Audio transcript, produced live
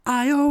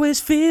I always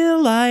feel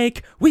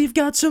like we've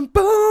got some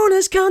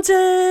bonus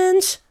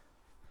content.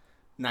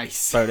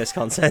 Nice. Bonus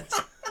content.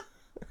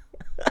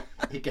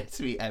 It gets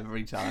me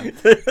every time.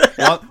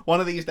 One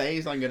of these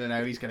days, I'm going to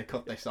know he's going to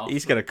cut this off.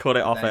 He's going to cut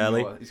it off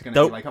early. He's going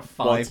to do like a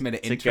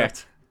 5-minute to intro.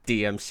 get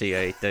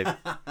DMCA, dude.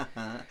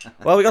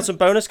 Well, we got some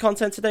bonus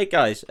content today,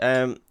 guys.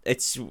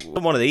 It's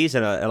one of these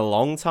in a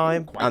long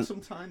time. Quite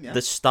some time, yeah.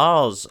 The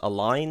stars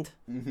aligned,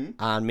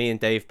 and me and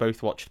Dave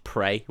both watched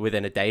Prey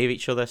within a day of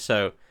each other,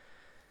 so...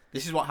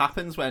 This is what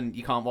happens when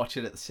you can't watch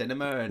it at the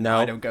cinema, and No.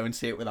 I don't go and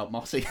see it without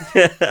Mossy.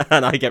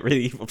 And I get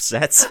really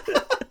upset.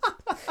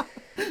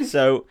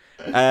 So,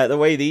 the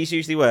way these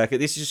usually work,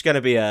 this is just going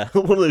to be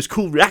one of those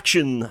cool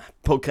reaction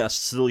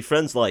podcasts that all your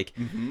friends like.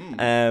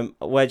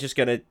 We're just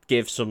going to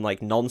give some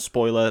like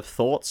non-spoiler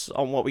thoughts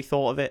on what we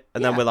thought of it,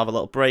 and then we'll have a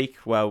little break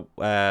where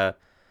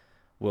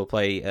we'll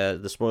play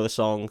the spoiler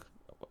song,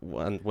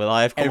 and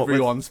I have come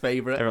Everyone's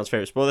favourite. everyone's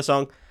favourite spoiler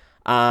song,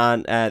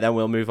 and then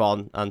we'll move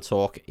on and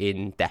talk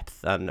in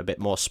depth and a bit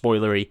more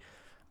spoilery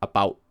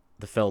about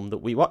the film that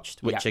we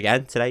watched, which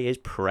again today is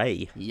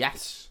Prey.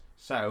 Yes.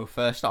 So,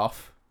 first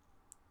off,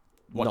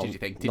 what did you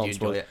think? Did you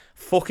enjoy it?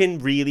 Fucking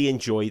really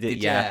enjoyed it.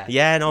 Did yeah, ya?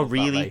 yeah, no, Love that,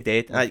 really mate.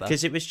 did, Love that.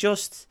 because it was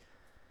just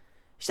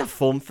a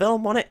fun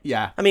film, wasn't it?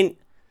 Yeah. I mean,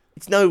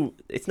 it's no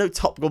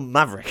Top Gun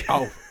Maverick.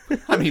 Oh,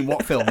 I mean,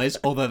 what film is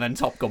other than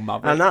Top Gun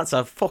Maverick? And that's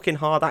a fucking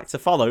hard act to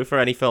follow for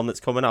any film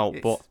that's coming out,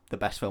 It's but the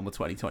best film of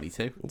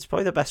 2022. it's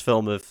probably the best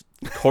film of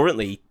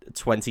currently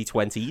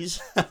 2020s.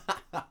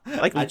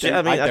 Like, I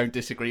legit, don't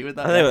disagree with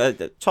that. I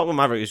know, Top Gun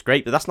Maverick was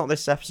great, but that's not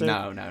this episode.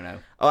 No.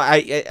 Oh, I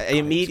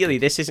immediately,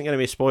 this isn't going to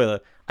be a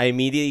spoiler, I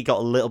immediately got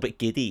a little bit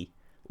giddy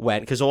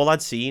because all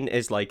I'd seen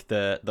is like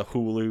the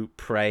Hulu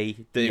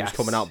Prey that it was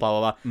coming out, blah,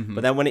 blah, blah.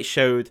 But then when it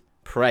showed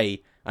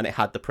Prey and it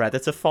had the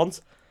Predator font,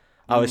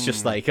 I was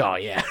just like, oh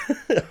yeah,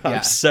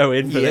 I'm so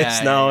in for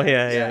this now.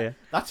 Yeah.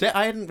 That's it.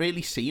 I hadn't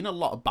really seen a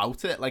lot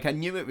about it. Like, I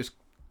knew it was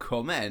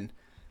coming,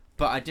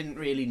 but I didn't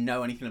really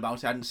know anything about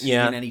it. I hadn't seen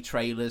any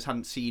trailers,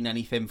 hadn't seen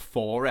anything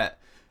for it.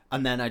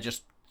 And then I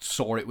just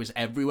saw it was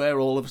everywhere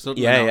all of a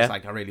sudden. And I was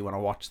like, I really want to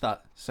watch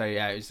that. So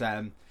yeah, it was...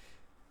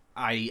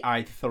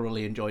 I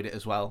thoroughly enjoyed it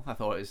as well. I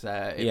thought it was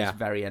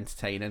very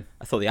entertaining.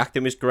 I thought the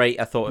acting was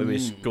great. I thought it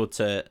was good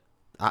to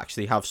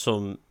actually have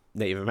some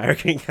Native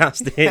American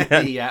cast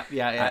in. yeah.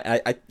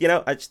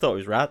 I just thought it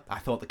was rad. I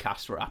thought the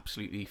cast were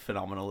absolutely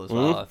phenomenal as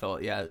well. I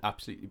thought,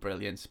 absolutely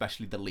brilliant,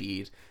 especially the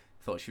lead.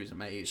 I thought she was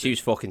amazing. She was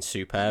fucking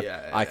superb.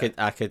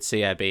 I could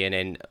see her being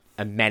in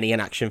many an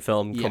action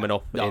film coming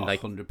up in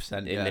like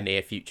 100%, in the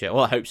near future.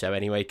 Well, I hope so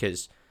anyway,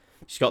 because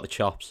she's got the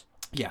chops.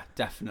 Yeah,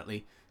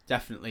 definitely.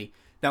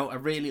 No, I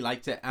really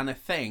liked it, and I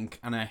think,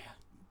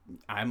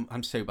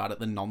 I'm so bad at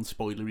the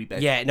non-spoilery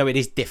bit. Yeah, no, it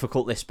is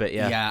difficult, this bit,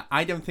 Yeah,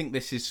 I don't think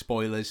this is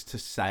spoilers to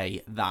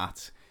say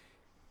that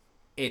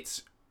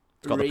it's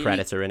got the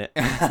Predator in it.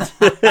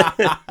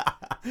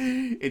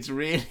 It's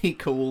really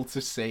cool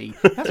to see.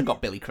 It hasn't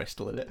got Billy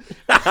Crystal in it.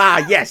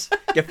 Yes!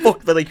 You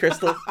fucked Billy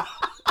Crystal.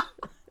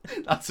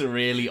 That's a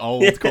really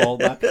old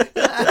callback.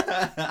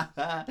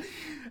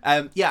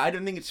 I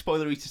don't think it's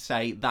spoilery to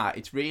say that.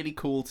 It's really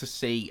cool to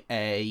see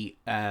a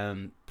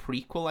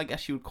prequel, I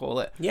guess you would call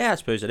it. Yeah, I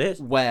suppose it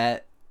is.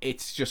 Where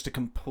it's just a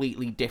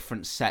completely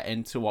different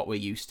setting to what we're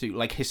used to.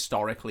 Like,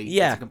 historically,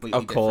 yeah, it's a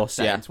completely different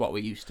setting to what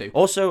we're used to.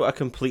 Also, a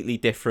completely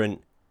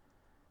different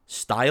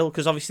style,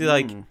 because obviously,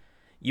 like,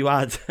 you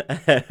had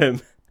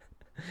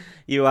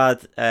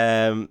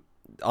Arnie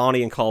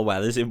and Carl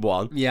Weathers in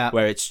one,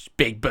 where it's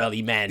big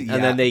burly men,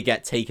 and then they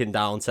get taken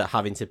down to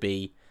having to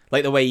be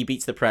like the way he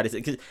beats the Predator.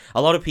 Because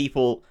a lot of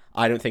people,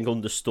 I don't think,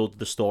 understood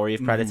the story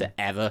of Predator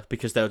ever,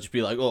 because they'll just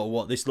be like, oh,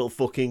 what, this little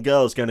fucking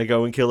girl's gonna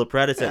go and kill a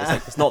Predator. It's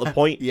like, it's not the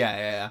point.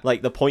 Yeah.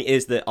 Like, the point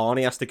is that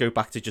Arnie has to go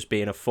back to just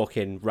being a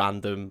fucking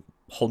random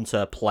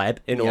hunter pleb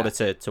in order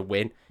to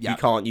win. You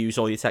can't use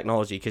all your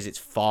technology because it's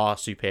far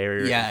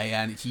superior.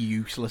 And it's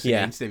useless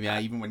against him.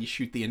 Even when you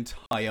shoot the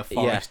entire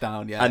forest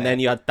down. And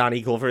then you had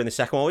Danny Glover in the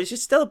second one, which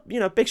is still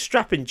a big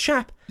strapping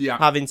chap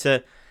having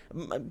to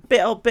a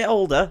bit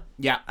older,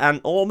 and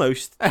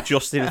almost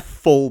just in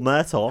full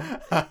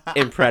Murtaugh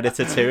in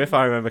Predator 2, if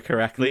I remember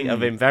correctly,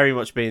 of him very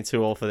much being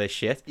too old for this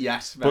shit.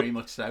 Yes, very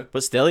much so.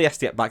 But still, he has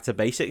to get back to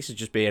basics of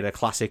just being a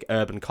classic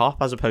urban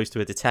cop as opposed to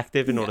a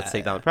detective in order to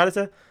take down the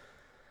Predator.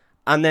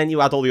 And then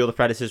you had all the other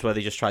Predators where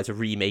they just try to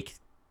remake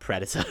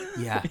Predator.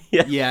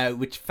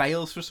 Which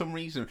fails for some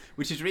reason,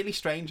 which is really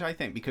strange, I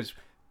think, because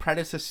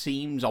Predator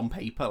seems on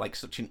paper like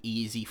such an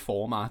easy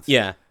format.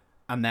 Yeah.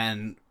 And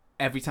then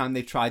every time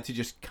they've tried to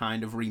just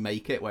kind of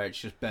remake it where it's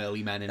just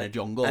burly men in a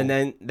jungle. And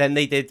then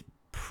they did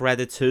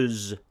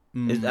Predators.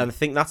 And I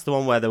think that's the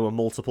one where there were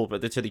multiple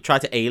Predators. So they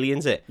tried to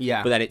aliens it.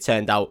 Yeah. But then it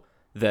turned out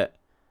that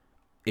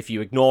if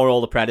you ignore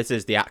all the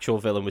predators, the actual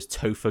villain was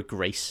Topher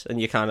Grace, and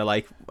you're kind of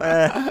like,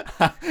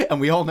 and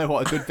we all know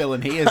what a good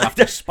villain he is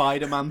after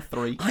Spider-Man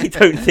 3. I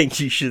don't think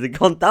you should have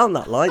gone down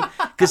that line,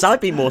 because I'd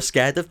be more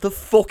scared of the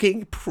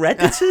fucking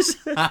predators,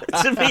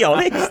 to be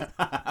honest.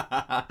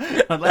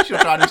 Unless you're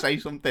trying to say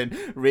something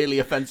really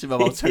offensive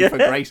about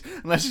Topher Grace,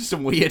 unless it's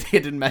some weird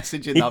hidden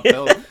message in that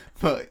film.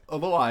 But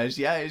otherwise,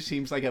 yeah, it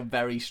seems like a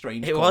very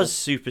strange It call. was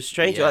super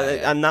strange,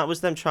 and that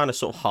was them trying to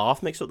sort of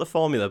half mix up the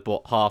formula,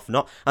 but half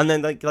not. And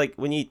then like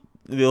when you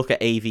look at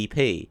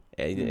AVP,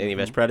 Alien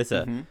vs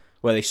Predator,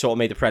 where they sort of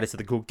made the Predator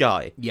the good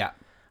guy. Yeah.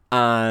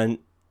 And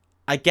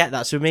I get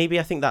that. So maybe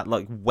I think that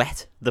like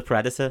wet the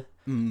Predator.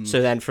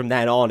 So then from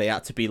then on, it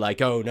had to be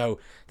like, oh no,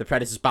 the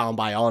Predator's bound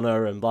by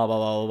honor and blah blah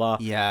blah blah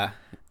blah. Yeah.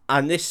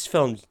 And this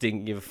film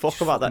didn't give a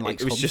fuck about that.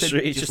 It was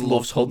just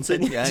loves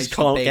hunting. Yeah, he just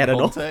can't get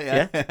enough.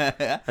 Yeah.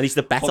 And he's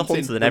the better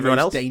hunter than the everyone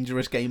most else.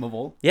 Dangerous game of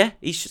all. Yeah,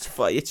 it's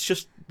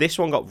just this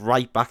one got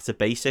right back to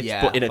basics,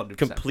 but in a 100%.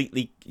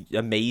 completely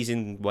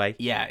amazing way.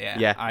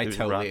 Yeah. I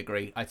totally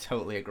agree.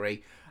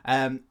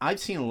 I've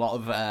seen a lot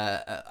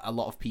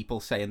of people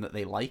saying that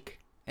they like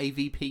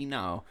AVP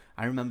now.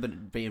 I remember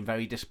being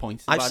very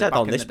disappointed. I've said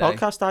on this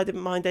podcast I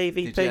didn't mind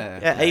AVP.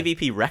 Yeah,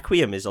 AVP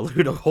Requiem is a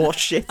load of horse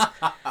shit,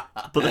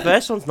 but the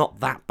first one's not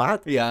that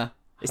bad. Yeah,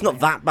 it's not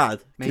that bad.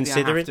 Maybe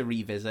considering I have to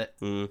revisit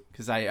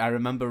because I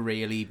remember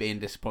really being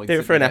disappointed. Do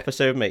it for an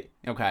episode, mate.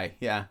 Okay,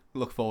 yeah,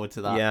 look forward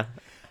to that. Yeah.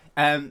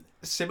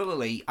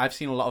 Similarly, I've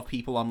seen a lot of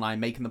people online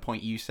making the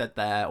point you said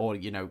there, or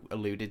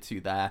alluded to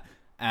there,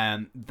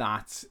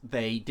 that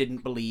they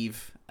didn't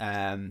believe.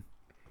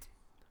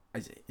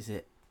 Is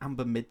it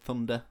Amber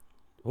Midthunder?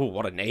 Oh,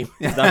 what a name!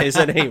 That is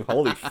a name.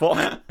 Holy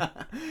fuck!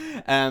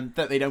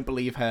 That they don't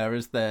believe her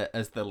as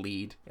the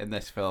lead in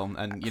this film,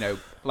 and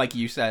like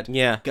you said,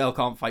 Girl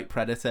Can't Fight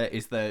Predator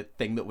is the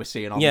thing that we're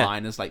seeing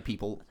online as like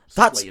people.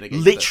 That's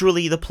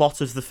literally the plot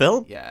of the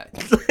film. Yeah,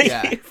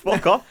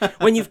 Fuck off.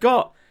 When you've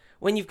got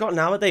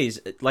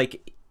nowadays,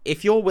 like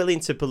if you're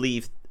willing to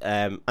believe,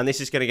 and this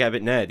is going to get a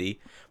bit nerdy,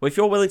 but if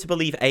you're willing to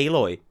believe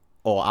Aloy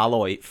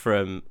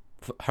from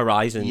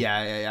Horizon,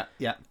 yeah.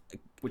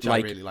 Which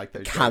like, I really like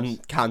those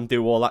can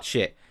do all that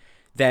shit,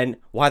 then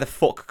why the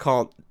fuck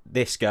can't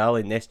this girl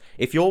in this?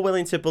 If you're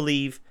willing to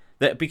believe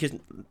that, because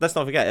let's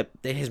not forget,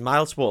 here's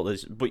mild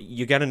spoilers, but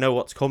you're going to know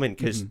what's coming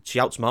because she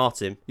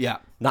outsmarts him. Yeah.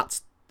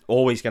 That's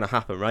always going to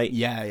happen, right?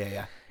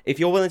 Yeah. If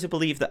you're willing to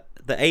believe that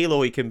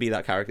Aloy can be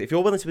that character, if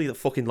you're willing to believe that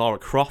fucking Lara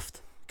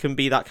Croft can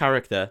be that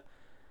character,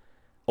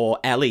 or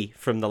Ellie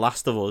from The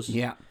Last of Us,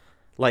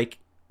 like,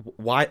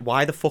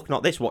 why the fuck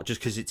not this? What, just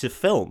because it's a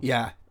film?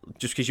 Yeah.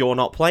 Just because you're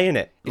not playing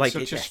it? Like,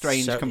 it's such a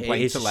strange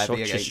complaint to levy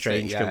against it. Such a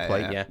strange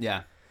complaint,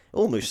 yeah.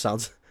 Almost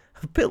sounds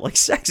a bit like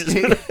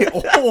sexism.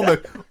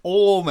 It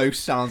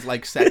almost sounds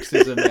like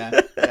sexism,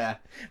 yeah.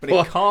 But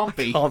it can't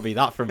be. It can't be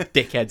that from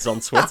dickheads on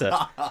Twitter.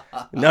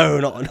 No,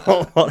 not.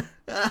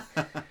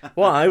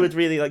 What I would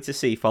really like to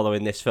see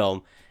following this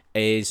film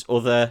is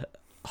other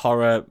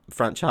horror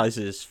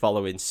franchises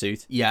following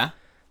suit. Yeah,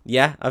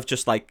 of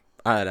just like,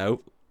 I don't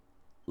know,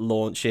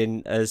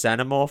 launching a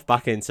xenomorph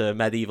back into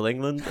medieval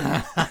England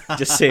and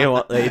just seeing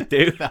what they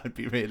do. That would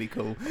be really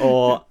cool.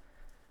 Or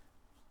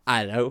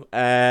I don't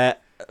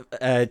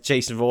know,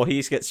 Jason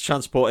Voorhees gets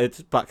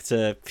transported back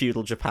to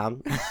feudal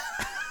Japan.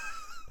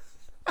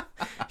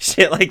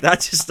 Shit like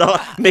that. Just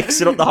start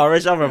mixing up the horror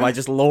genre by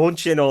just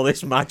launching all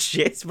this mad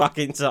shit back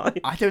in time.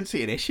 I don't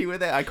see an issue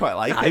with it. I quite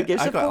like it.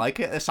 I quite like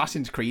it.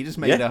 Assassin's Creed has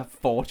made a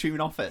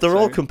fortune off it. They're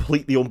all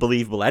completely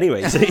unbelievable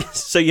anyway,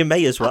 so you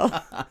may as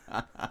well.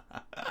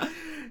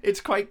 It's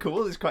quite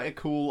cool. It's quite a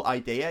cool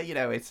idea.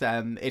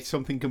 It's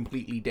something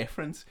completely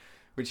different,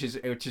 which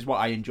is what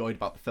I enjoyed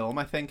about the film,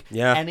 I think.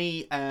 Yeah.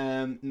 Any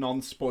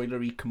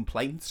non-spoilery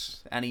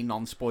complaints? Any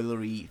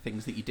non-spoilery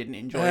things that you didn't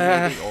enjoy?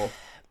 Maybe, or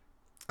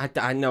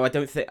I know. I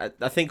don't think.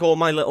 I think all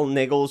my little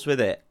niggles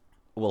with it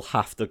will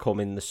have to come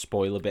in the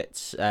spoiler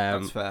bits.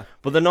 That's fair.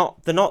 But they're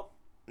not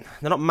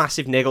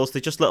massive niggles.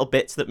 They're just little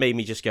bits that made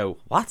me just go,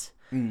 "What?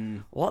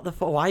 What the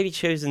fuck? Why have you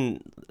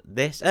chosen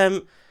this?"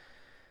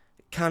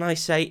 Can I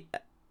say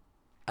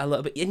a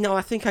little bit? No,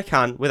 I think I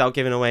can without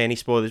giving away any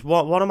spoilers.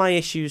 One of my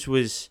issues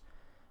was,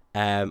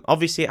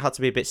 obviously it had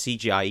to be a bit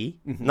CGI,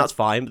 and that's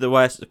fine. But there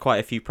were quite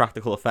a few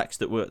practical effects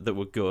that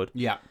were good.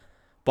 Yeah.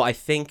 But I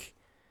think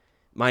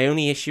my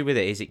only issue with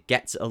it is it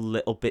gets a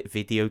little bit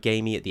video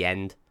gamey at the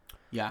end.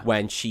 Yeah.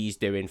 When she's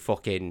doing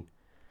fucking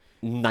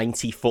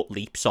 90-foot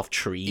leaps off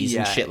trees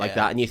and shit like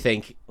that, and you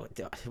think,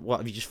 what,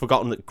 have you just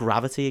forgotten that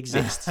gravity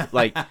exists?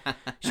 Like,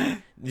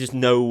 there's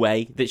no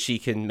way that she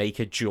can make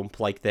a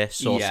jump like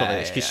this or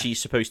something, because she's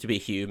supposed to be a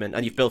human,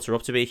 and you've built her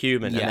up to be a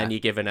human, and then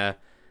you're giving her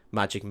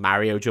magic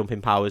Mario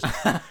jumping powers,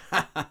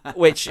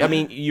 which, I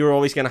mean, you're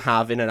always going to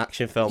have in an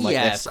action film like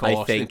this, of course.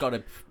 I think.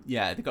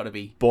 They've got to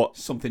be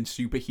something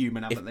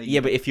superhuman, haven't they?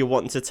 Yeah, but if you're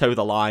wanting to toe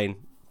the line.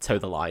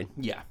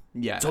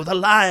 Yeah. To the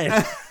line.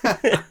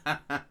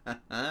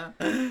 I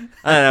don't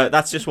know.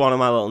 That's just one of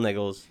my little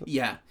niggles.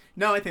 Yeah.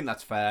 No, I think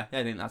that's fair.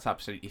 I think that's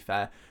absolutely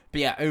fair.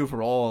 But yeah,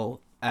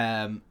 overall,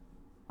 I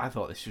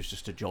thought this was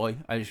just a joy.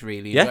 I just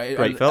really enjoyed it.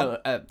 Great film.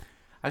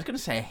 I was going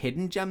to say a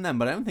hidden gem then,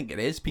 but I don't think it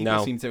is.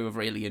 People seem to have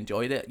really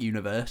enjoyed it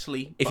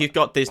universally. If you've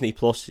got Disney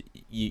Plus,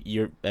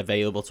 you're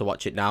available to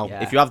watch it now.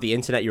 Yeah. If you have the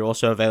internet, you're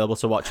also available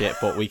to watch it,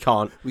 but we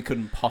can't. We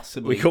couldn't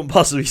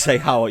possibly say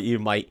how you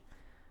might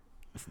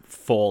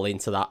fall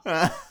into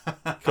that.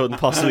 Couldn't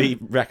possibly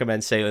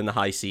recommend Sailing the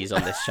High Seas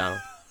on this channel.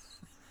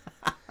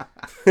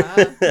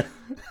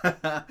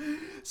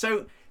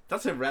 So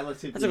that's a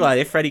relatively... That's a good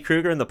idea. Freddy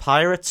Krueger and the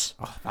Pirates.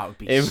 Oh, that would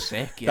be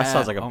sick, yeah. That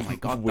sounds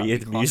like a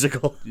weird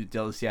musical. It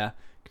does, yeah.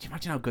 Could you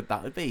imagine how good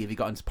that would be if he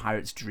got into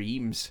Pirates'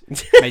 dreams?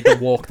 Made them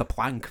walk the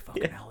plank.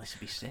 Fucking hell, this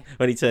would be sick.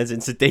 When he turns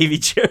into Davy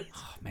Jones.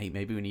 Oh, mate,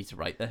 maybe we need to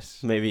write this.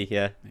 Maybe,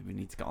 yeah. Maybe we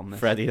need to get on this.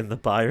 Freddy and the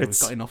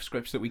Pirates. We've got enough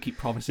scripts that we keep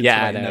promising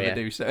to never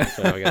do so. That's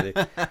what we're going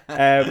to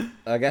do.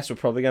 I guess we're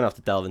probably going to have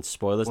to delve into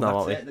spoilers now,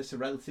 aren't we? It's a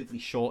relatively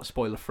short,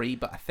 spoiler-free,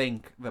 but I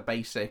think the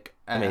basic...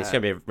 I mean, it's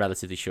going to be a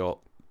relatively short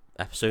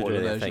episode,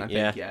 really, I think.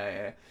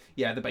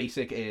 Yeah, the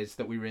basic is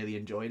that we really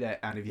enjoyed it,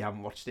 and if you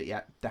haven't watched it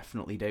yet,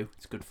 definitely do.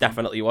 It's good fun.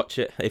 Definitely watch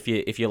it if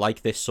you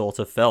like this sort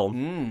of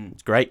film.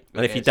 It's great.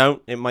 And if you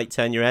don't, it might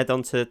turn your head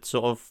onto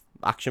sort of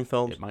action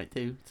films. It might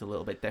do. It's a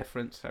little bit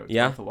different, so it's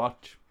worth a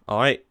watch. All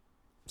right.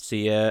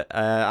 See you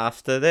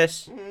after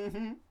this.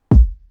 Mm-hmm.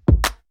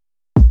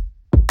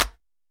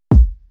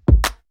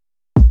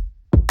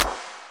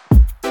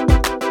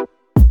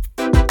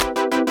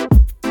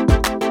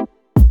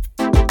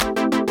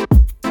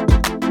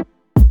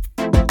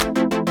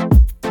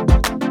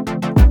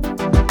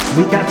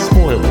 We got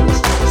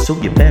spoilers, so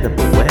you better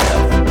beware.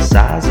 From the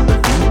size of the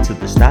feet to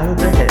the style of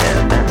the hair.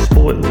 That's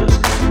spoilers,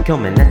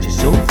 coming at you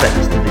so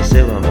fast. Do they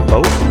sail on a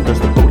boat?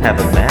 Does the boat have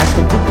a mast?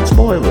 I'm talking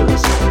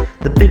spoilers.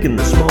 The big and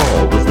the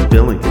small, does the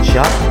villain get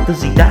shot?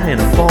 Does he die in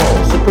a fall?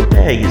 So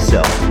prepare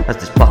yourself, as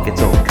this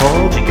pocket's on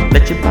call. You can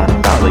bet your bottom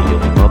dollar you'll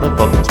be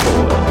motherfucking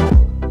spoiled.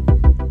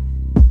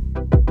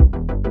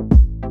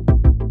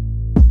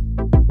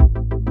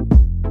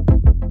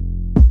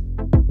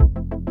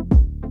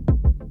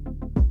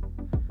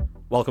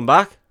 Welcome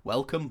back.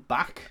 Welcome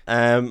back.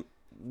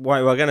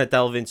 We're going to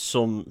delve into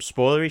some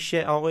spoilery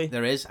shit, aren't we?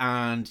 There is,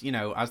 and, you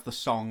know, as the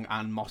song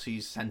and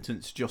Mossy's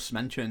sentence just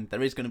mentioned,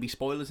 there is going to be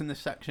spoilers in this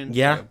section.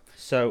 Yeah.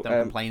 So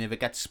don't complain if it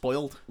gets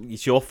spoiled.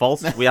 It's your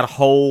fault. We had a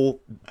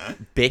whole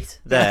bit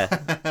there.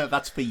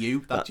 That's for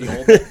you. That's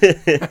your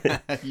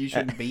bit. You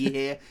shouldn't be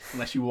here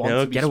unless you want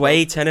to be get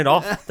away, turn it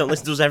off. Don't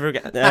listen to us ever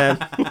again.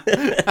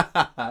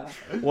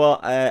 Well,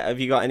 have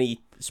you got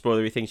any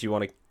spoilery things you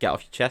want to get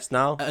off your chest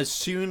now? As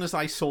soon as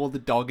I saw the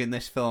dog in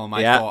this film,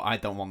 I thought, I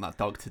don't want that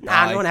dog to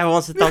die. No one ever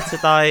wants a dog to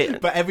die.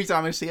 But every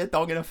time I see a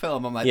dog in a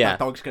film, I'm like, that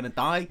dog's going to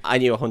die. I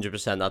knew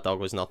 100% that dog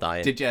was not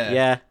dying. Did you?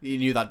 Yeah. You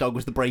knew that dog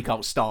was the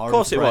breakout star. Of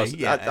course it was.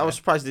 Yeah, I was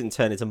surprised it didn't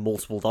turn into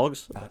multiple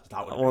dogs.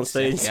 That would one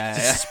stage,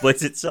 just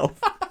split itself.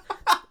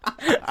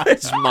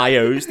 It's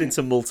myosed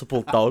into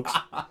multiple dogs.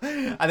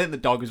 I think the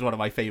dog is one of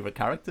my favourite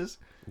characters.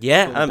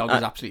 Yeah, the dog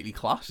was absolutely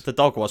class. The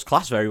dog was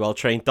class, very well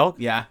trained dog.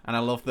 Yeah, and I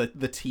love the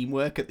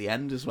teamwork at the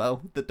end as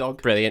well. The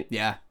dog, brilliant.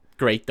 Yeah,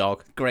 great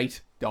dog.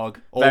 Great dog.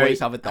 Always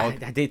have a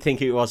dog. I did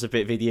think it was a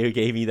bit video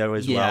gamey though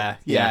as well.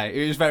 Yeah,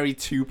 it was very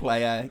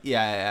 2-player.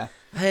 Yeah.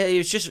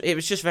 It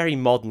was just very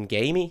modern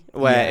gamey,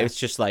 where it was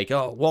just like,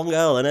 one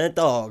girl and a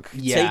dog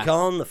take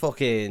on the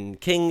fucking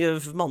king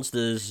of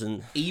monsters,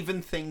 and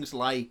even things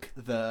like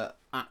the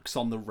axe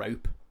on the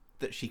rope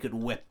that she could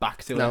whip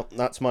back to. No,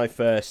 that's my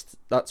first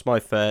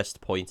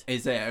point.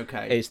 Is it?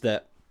 Okay. Is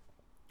that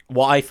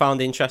what I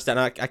found interesting?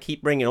 I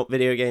keep bringing up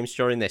video games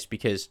during this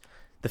because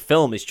the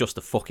film is just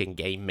a fucking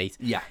game, mate.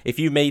 Yeah. If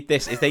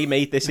they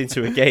made this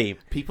into a game,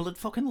 people would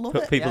fucking love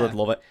it. People would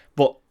love it.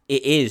 But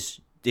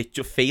it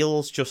just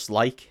feels just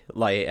like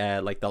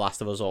The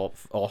Last of Us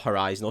or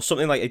Horizon or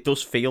something like. It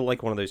does feel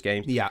like one of those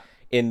games. Yeah.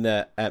 In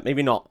the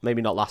maybe not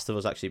Last of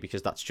Us actually,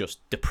 because that's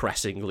just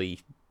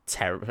depressingly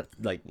terrible.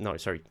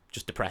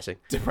 Just depressing.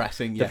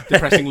 Depressing, yeah.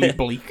 Depressingly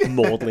bleak.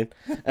 Maudlin.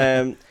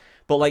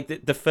 But like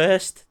the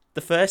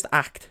first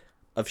act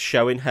of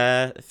showing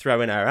her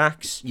throwing her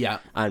axe,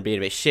 and being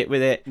a bit shit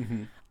with it,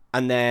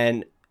 and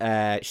then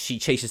she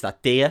chases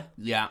that deer,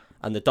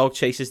 and the dog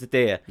chases the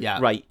deer,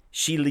 right?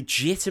 She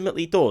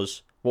legitimately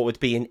does what would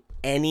be in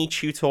any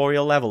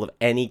tutorial level of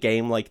any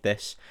game like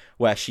this,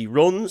 where she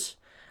runs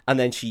and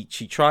then she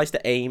tries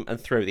to aim and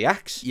throw the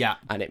axe,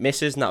 and it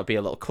misses, and that would be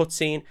a little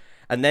cutscene,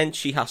 and then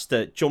she has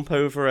to jump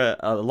over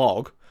a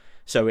log.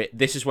 So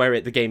this is where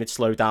the game would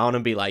slow down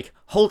and be like,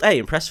 hold A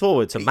and press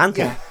forward to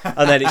mantle.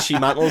 And then she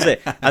mantles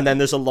it. And then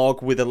there's a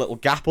log with a little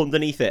gap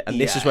underneath it.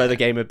 And this is where the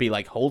game would be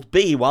like, hold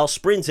B while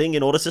sprinting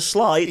in order to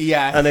slide.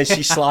 Yeah. And then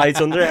she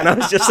slides under it. And I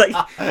was just like,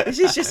 this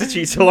is just a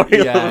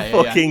tutorial of a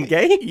fucking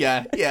game.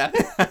 Yeah.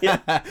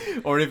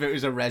 Or if it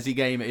was a Resi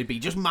game, it'd be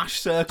just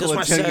mash circle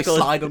until you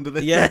slide under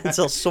the... Yeah,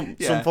 until some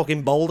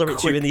fucking boulder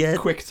hits you in the head.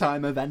 Quick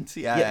time event,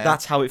 Yeah,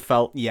 that's how it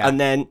felt. Yeah. And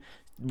then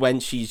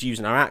when she's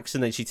using her axe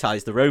and then she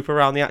ties the rope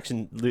around the axe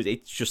and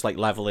it's just like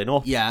leveling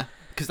up. Yeah,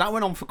 because that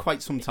went on for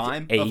quite some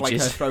time. Ages. Of like her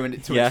throwing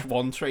it to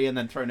one tree and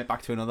then throwing it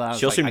back to another.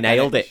 She also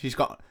nailed it. She's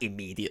got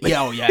immediately.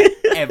 Yeah,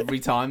 every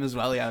time as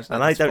well. Yeah,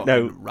 and I don't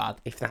know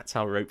if that's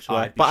how ropes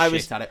work. But I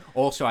was at it.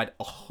 Also, I'd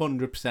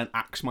 100%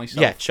 axe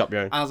myself. Yeah, chop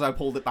your own. As I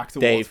pulled it back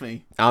towards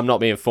me. I'm not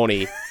being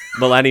funny.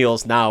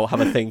 Millennials now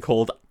have a thing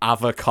called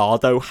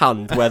avocado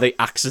hand, where they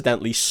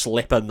accidentally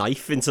slip a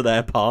knife into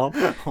their palm.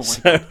 Oh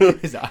my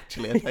God. Is that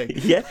actually a thing?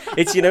 Yeah,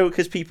 it's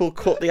because people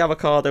cut the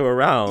avocado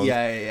around,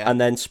 yeah,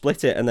 and then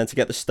split it, and then to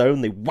get the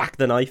stone, they whack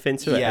the knife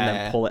into it and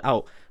then pull it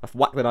out.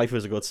 Whack the Knife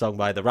was a good song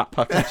by the Rat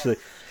Pack actually,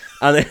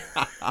 and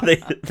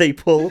they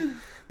pull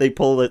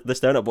the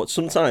stone out, but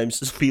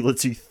sometimes people are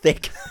too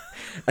thick.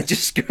 And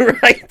just go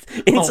right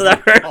into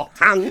their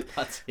hand.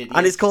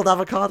 And it's called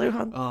avocado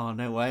hand. Oh,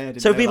 no way. I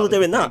didn't so know people are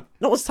doing that.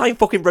 Not what's tying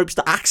fucking ropes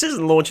to axes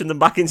and launching them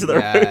back into their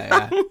own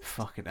hand.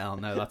 Fucking hell,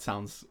 no, that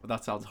sounds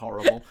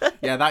horrible.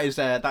 Yeah, that is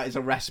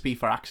a recipe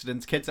for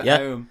accidents. Kids at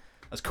home,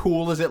 as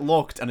cool as it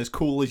looked and as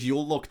cool as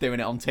you'll look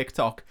doing it on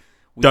TikTok.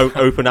 Don't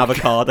open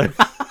avocado.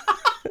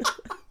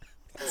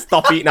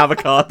 Stop eating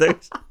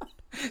avocados.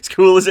 As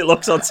cool as it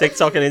looks on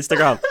TikTok and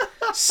Instagram.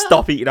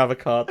 Stop eating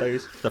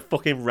avocados. They're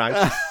fucking rank.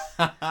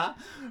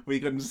 We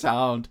couldn't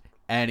sound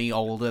any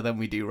older than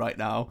we do right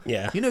now.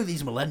 Yeah. You know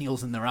these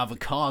millennials and their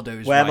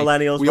avocados, We're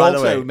millennials, we by the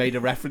also way. made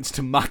a reference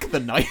to Mac the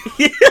Knife.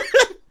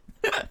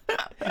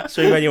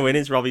 Swing When You're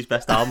Winning's Robbie's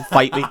best album.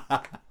 Fight me.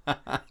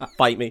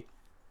 Fight me.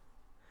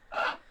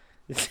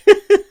 It's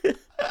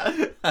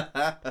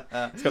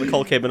got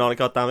Nicole Kidman on it,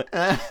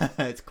 goddammit.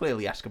 It's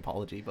clearly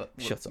Escapology, but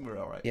Shut up. We're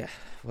alright. Yeah,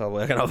 well,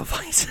 we're going to have a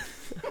fight.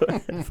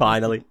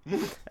 Finally.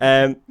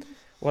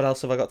 What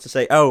else have I got to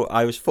say? Oh,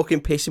 I was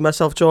fucking pissing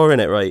myself during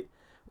it, right?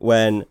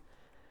 When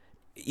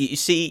you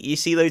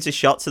see loads of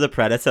shots of the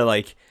Predator,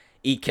 like,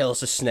 he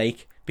kills a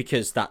snake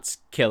because that's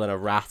killing a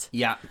rat.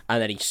 Yeah.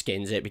 And then he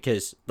skins it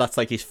because that's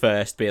like his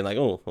first being like,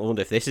 oh, I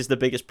wonder if this is the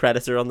biggest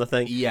predator on the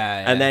thing.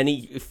 Yeah. And then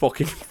he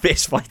fucking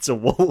fist fights a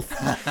wolf.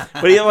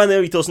 But the other one,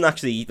 though, he doesn't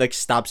actually, he, like,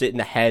 stabs it in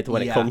the head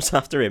when it comes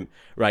after him.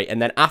 Right.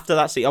 And then after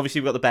that scene,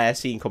 obviously we've got the bear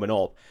scene coming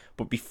up.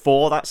 But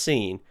before that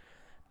scene,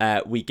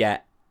 we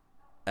get,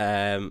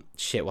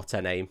 what's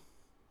her name?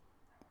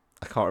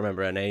 I can't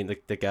remember her name.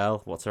 The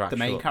girl. What's her actual?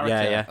 The main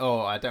character. Yeah.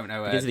 Oh, I don't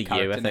know. It's the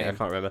U. I think. I can't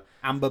remember.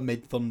 Amber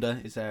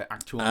Midthunder is her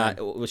actual name.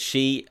 Well,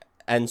 she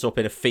ends up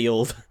in a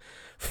field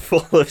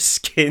full of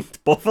skinned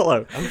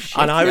buffalo, shit.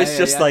 And I was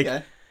just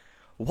like,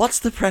 "What's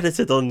the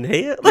predator done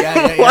here?"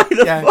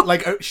 Yeah.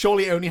 Like,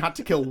 surely it only had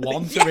to kill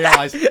one to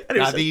realise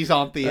these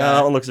aren't the.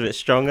 That one looks a bit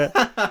stronger.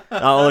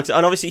 And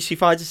obviously she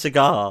finds a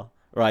cigar,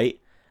 right?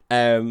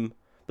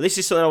 But this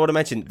is something I want to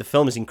mention. The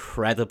film is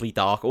incredibly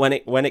dark. When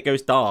it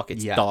goes dark,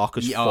 it's dark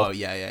as fuck. Oh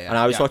yeah. And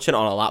I was watching it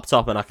on a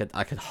laptop, and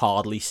I could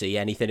hardly see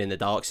anything in the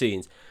dark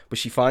scenes. But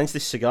she finds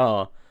this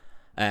cigar,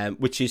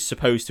 which is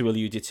supposed to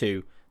allude you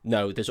to,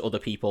 no, there's other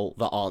people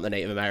that aren't the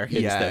Native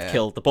Americans that have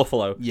killed the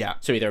buffalo. Yeah.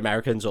 So either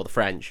Americans or the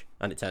French.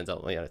 And it turns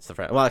out, it's the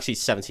French. Well, actually,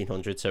 it's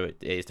 1700, so it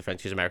is the French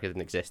because America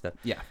didn't exist then.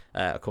 Yeah.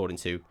 According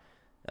to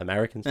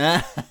Americans.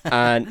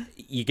 And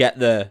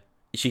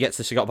she gets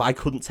the cigar, but I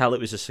couldn't tell it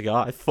was a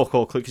cigar. I fuck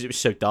all clue because it was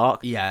so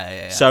dark.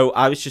 Yeah. So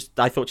I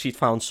thought she'd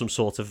found some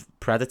sort of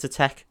predator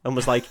tech and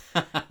was like,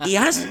 he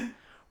has?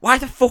 Why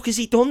the fuck has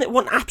he done it?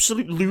 What an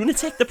absolute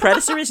lunatic the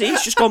predator is.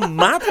 He's just gone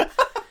mad.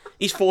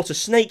 He's fought a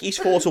snake, he's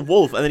fought a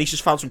wolf, and then he's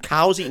just found some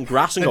cows eating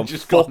grass and gone,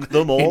 fuck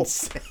them all.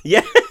 Insane.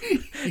 Yeah.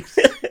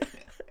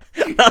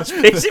 That's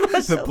pissing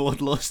myself. The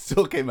bloodlust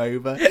took him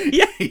over.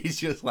 Yeah. He's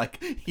just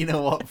like, you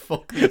know what?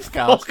 Fuck these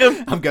cows.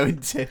 I'm going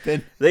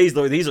tipping. These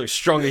look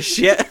strong as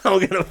shit. I'm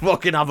going to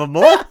fucking have them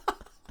more.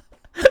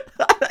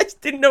 I just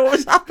didn't know what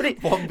was happening.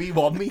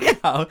 1v1 me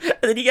cow. And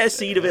then you get a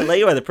scene of it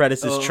later where the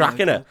predator's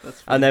tracking her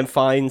and then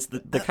finds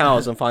the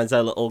cows and finds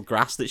their little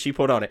grass that she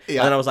put on it.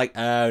 Yeah. And then I was like,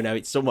 oh no,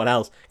 it's someone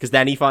else. Because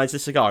then he finds the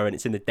cigar and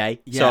it's in the day.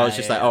 So I was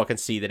just like, oh, I can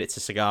see that it's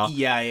a cigar.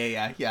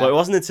 Yeah. But it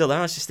wasn't until then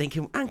I was just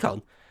thinking, hang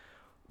on.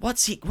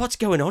 What's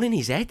going on in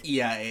his head?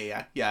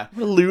 Yeah.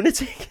 What a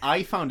lunatic.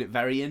 I found it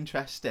very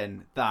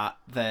interesting that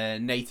the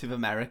Native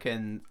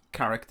American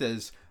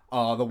characters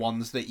are the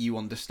ones that you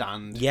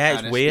understand. Yeah,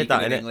 it's weird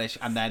that in English,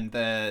 and then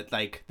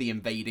the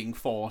invading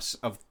force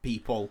of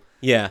people.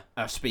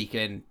 Are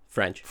speaking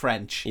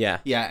French. Yeah,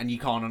 and you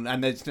can't,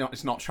 and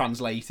it's not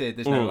translated.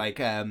 There's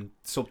no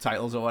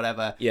subtitles or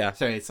whatever. Yeah,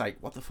 so it's like,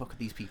 what the fuck are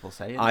these people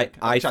saying?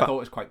 I thought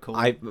was quite cool.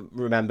 I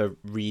remember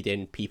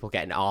reading people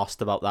getting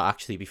asked about that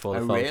actually before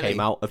the film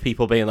came out, of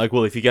people being like,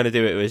 well, if you're going to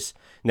do it with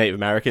Native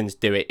Americans,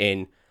 do it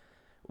in,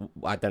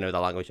 I don't know the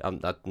language. I'm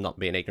not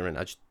being ignorant.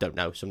 I just don't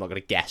know, so I'm not going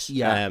to guess.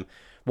 Yeah.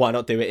 Why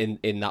not do it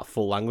in that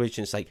full language?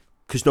 And it's like,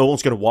 because no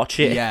one's going to watch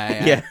it.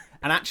 Yeah.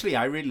 And actually,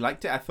 I really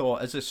liked it. I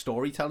thought as a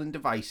storytelling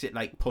device, it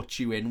like puts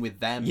you in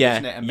with them,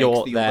 doesn't it? And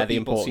makes the other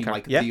people seem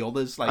like the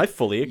others. Like, I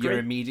fully agree. You're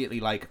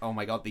immediately like, oh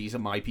my god, these are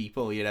my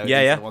people. You know, these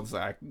are the ones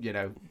that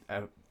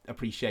I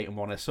appreciate and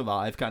want to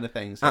survive, kind of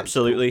things. So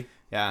absolutely. Cool.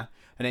 Yeah.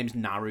 Her name's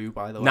Naru,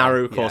 by the way.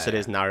 Naru, of course it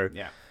is Naru.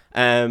 Yeah.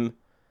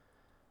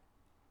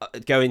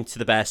 Going to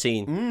the bear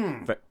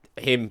scene.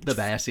 the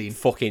bear scene,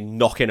 fucking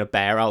knocking a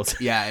bear out.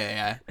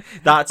 Yeah.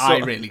 I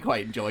really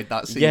quite enjoyed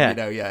that scene. Yeah. You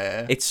know,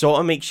 yeah. It sort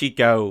of makes you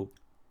go.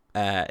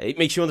 It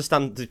makes you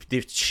understand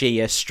the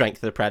sheer strength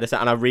of the Predator,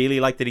 and I really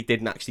like that he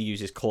didn't actually use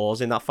his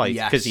claws in that fight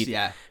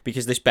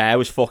because this bear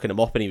was fucking him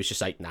up, and he was just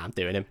like, "Nah, I'm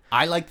doing him."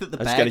 I like that the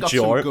bear got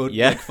some good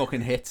like,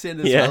 fucking hits in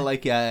as well.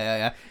 Like,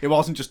 yeah. It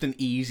wasn't just an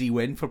easy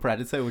win for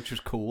Predator, which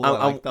was cool. I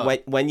like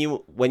that. When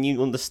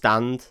you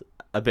understand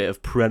a bit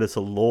of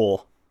Predator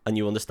lore and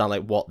you understand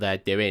like what they're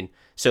doing,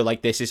 so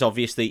like this is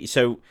obviously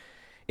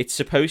it's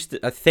supposed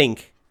to. I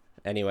think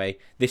anyway,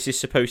 this is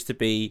supposed to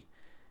be.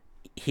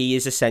 He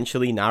is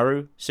essentially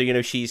Naru, so you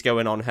know she's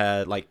going on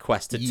her like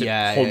quest to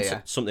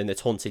hunt something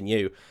that's hunting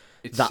you.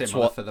 That's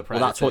what for the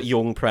predators. Well, that's what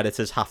young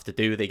predators have to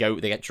do. They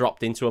get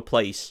dropped into a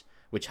place,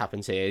 which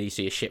happens here. You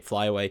see a ship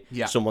fly away.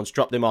 Yeah. Someone's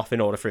dropped him off in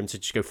order for him to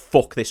just go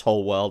fuck this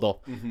whole world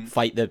up,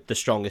 fight the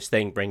strongest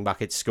thing, bring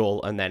back its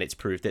skull, and then it's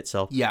proved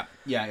itself. Yeah.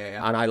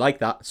 And I like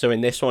that. So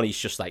in this one, he's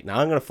just like,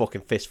 I'm gonna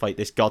fucking fist fight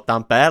this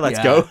goddamn bear. Let's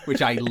go.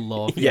 Which I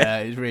love. Yeah,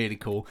 it's really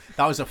cool.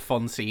 That was a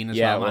fun scene as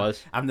well. Yeah, it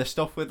was. And the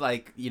stuff with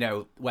like, you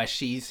know, where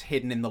she's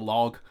hidden in the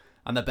log.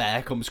 And the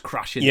bear comes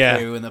crashing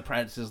through, and the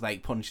predator's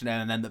like punching her,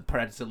 and then the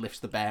predator lifts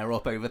the bear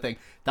up over thing.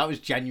 That was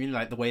genuinely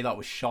like the way that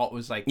was shot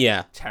was like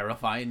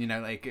terrifying. You know,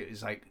 like it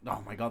was like,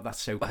 oh my god,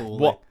 that's so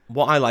cool.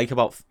 What I like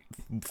about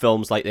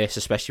films like this,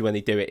 especially when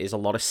they do it, is a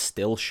lot of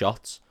still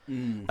shots.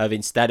 Of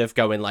instead of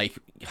going like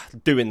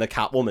doing the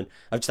Catwoman,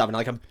 of just having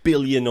like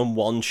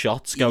 1,000,000,001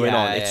 shots going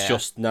on. It's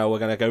just we're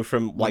gonna go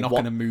from like we're not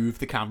gonna move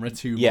the camera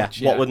too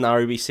much. What would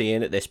Naru be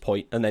seeing at this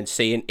point, and then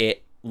seeing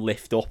it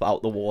lift up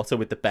out the water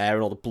with the bear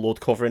and all the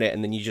blood covering it,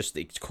 and then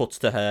it cuts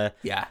to her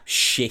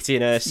shitting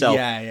herself,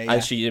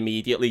 and she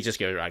immediately just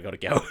goes, I gotta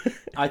go.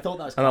 I thought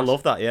that was and I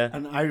love that.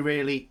 And I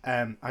really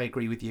I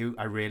agree with you.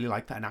 I really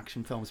like that in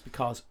action films,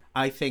 because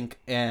I think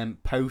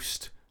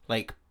post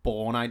like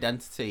Bourne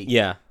Identity,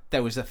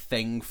 there was a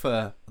thing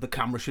for the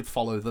camera should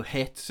follow the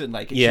hits, and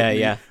like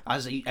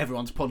as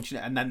everyone's punching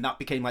it, and then that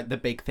became like the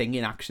big thing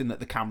in action, that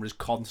the camera's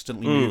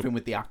constantly moving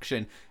with the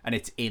action, and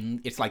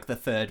it's like the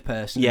third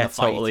person in the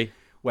fight. Totally.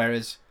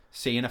 Whereas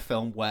seeing a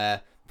film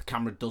where the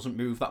camera doesn't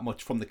move that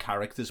much from the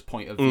character's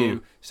point of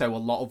view, so a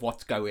lot of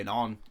what's going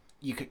on,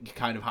 you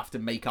kind of have to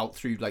make out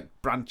through like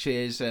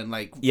branches and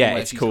like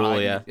it's cool.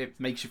 Hiding. It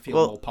makes you feel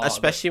more part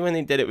especially when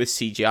they did it with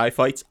CGI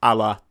fights, a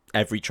la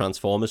every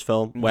Transformers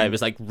film, where it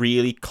was like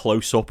really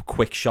close up,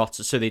 quick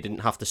shots, so they didn't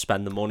have to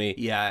spend the money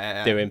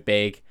doing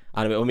big.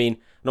 And I mean,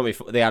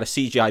 they had a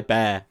CGI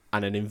bear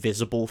and an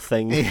invisible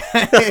thing.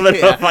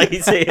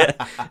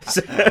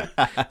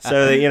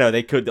 So you know,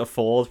 they could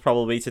afford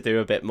probably to do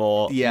a bit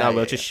more.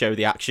 We'll just show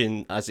the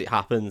action as it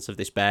happens of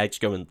this bear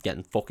just going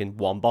getting fucking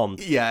one bombed.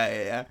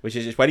 Which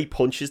is just when he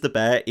punches the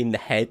bear in the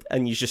head,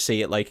 and you just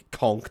see it like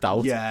conked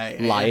out,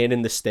 lying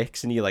in the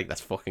sticks, and you're like,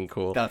 that's fucking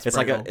cool. It's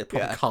brutal. Like a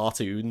proper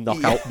cartoon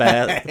knockout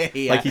bear.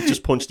 Like he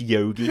just punched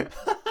Yogi.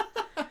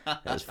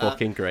 That's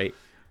fucking great.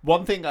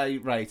 One thing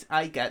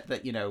I get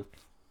that, you know,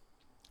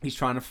 he's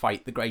trying to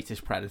fight the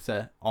greatest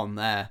predator on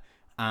there,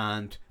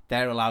 and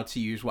they're allowed to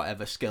use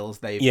whatever skills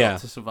they've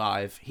got to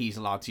survive. He's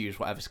allowed to use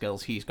whatever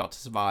skills he's got to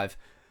survive.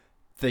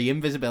 The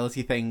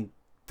invisibility thing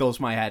does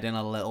my head in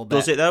a little bit.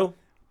 Does it though?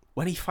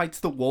 When he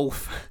fights the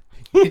wolf,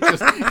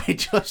 it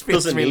just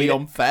feels really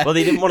unfair. Well,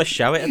 they didn't want to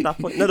show it at that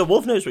point. No, the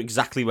wolf knows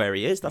exactly where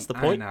he is. That's the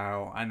point.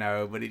 I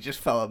know, but it just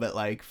felt a bit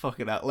like, fuck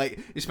it up. Like,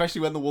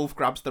 especially when the wolf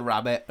grabs the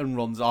rabbit and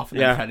runs off, and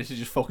then Predator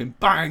just fucking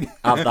bang,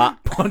 have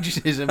that,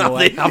 punches him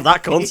away. Have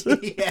that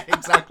cunt. Yeah,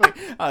 exactly.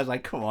 I was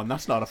like, come on,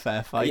 that's not a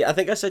fair fight. Yeah, I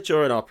think I said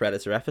during our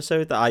Predator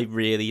episode that I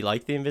really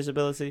like the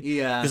invisibility.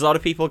 Yeah, because a lot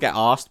of people get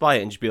asked by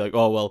it and just be like,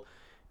 oh well,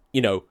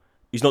 you know,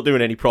 he's not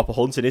doing any proper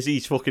hunting, is he?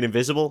 He's fucking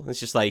invisible. It's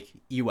just like,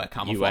 you wear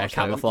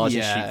camouflage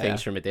and shoot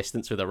things from a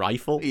distance with a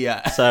rifle.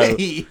 Yeah. So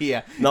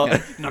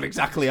not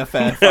exactly a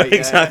fair fight.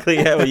 Exactly.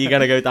 Yeah. Well, you're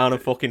gonna go down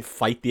and fucking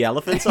fight the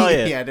elephants, are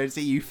you? Yeah. Don't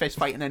see you fist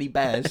fighting any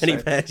bears.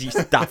 Bears, you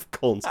daft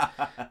cunt.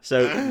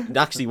 So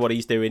actually, what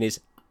he's doing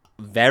is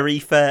very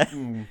fair,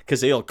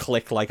 because he'll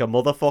click like a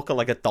motherfucker,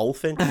 like a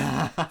dolphin,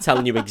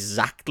 telling you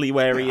exactly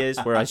where he is,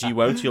 whereas you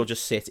won't. You'll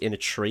just sit in a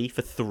tree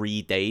for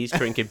 3 days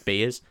drinking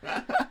beers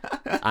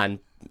and,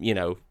 you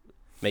know,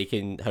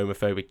 making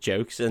homophobic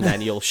jokes, and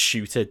then you'll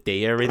shoot a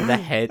deer in the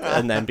head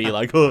and then be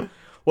like, oh,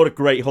 what a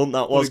great hunt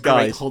that was, guys. What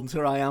a great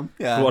hunter I am.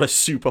 Yeah. What a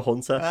super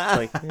hunter.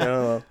 Like,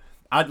 oh.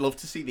 I'd love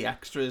to see the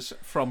extras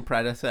from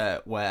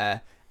Predator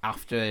where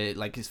after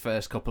like his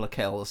first couple of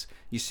kills,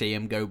 you see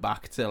him go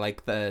back to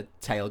like the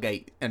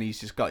tailgate, and he's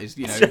just got his,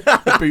 you know,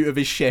 the boot of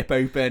his ship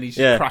open. He's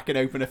just cracking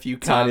open a few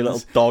cans. Tiny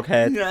little dog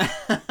head.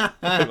 What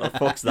the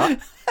fuck's that?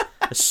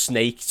 A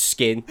snake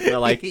skin. They're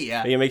like, are you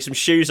gonna make some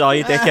shoes, are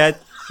you, dickhead?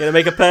 You gonna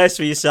make a purse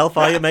for yourself,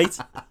 are you, mate?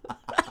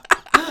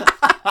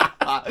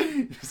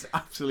 Just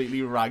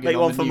absolutely ragging. Make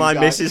one for my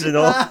missus and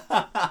all.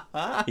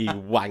 You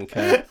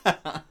wanker.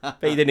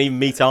 Bet you didn't even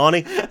meet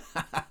Arnie.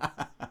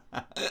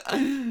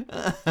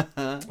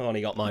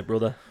 Arnie got my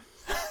brother.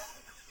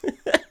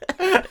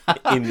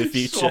 In the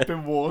future.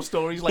 Swapping war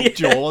stories like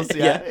Jaws.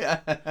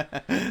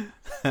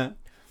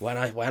 when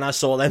I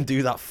saw them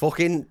do that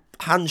fucking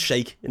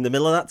handshake in the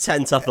middle of that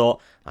tent, I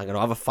thought, I'm going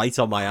to have a fight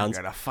on my hands.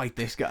 I'm going to fight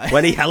this guy.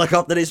 When he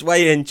helicoptered his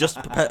way in, just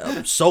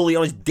solely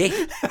on his dick,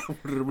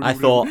 I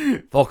thought,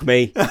 fuck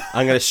me,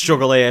 I'm going to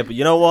struggle here. But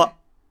you know what?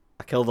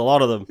 I killed a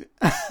lot of them.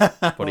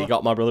 But he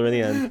got my brother in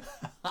the end.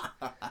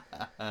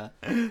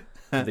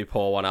 They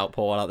pour one out.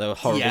 They were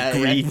horrible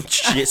green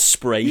shit,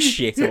 spray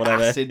shit or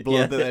whatever. Acid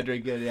blood that they're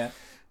drinking,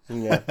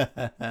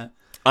 yeah.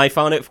 I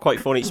found it quite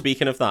funny,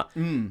 speaking of that,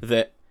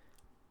 that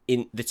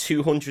in the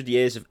 200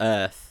 years of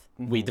Earth,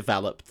 we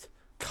developed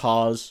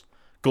cars,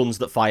 guns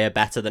that fire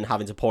better than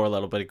having to pour a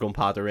little bit of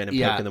gunpowder in and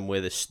poking them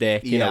with a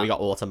stick. You know, we got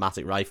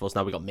automatic rifles,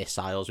 now we got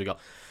missiles, we got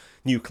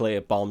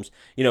nuclear bombs.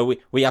 You know,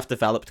 we have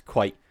developed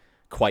quite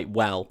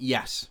well.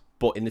 Yes.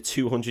 But in the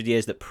 200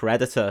 years that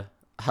Predator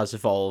has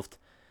evolved,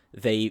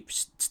 they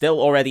still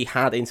already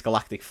had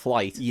intergalactic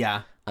flight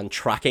and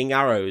tracking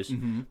arrows.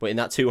 But in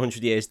that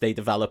 200 years, they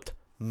developed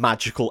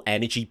magical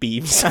energy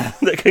beams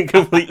that can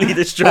completely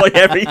destroy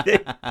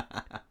everything.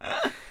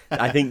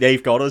 I think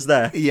they've got us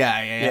there.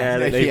 Yeah,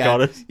 they've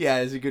got us. Yeah,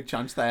 there's a good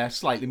chance they're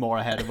slightly more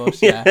ahead of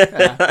us. Yeah.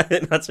 I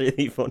think that's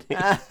really funny.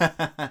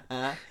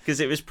 Because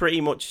it was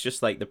pretty much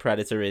just like the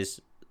Predator is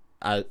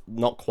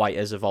not quite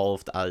as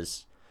evolved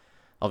as,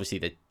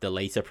 obviously, the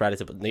later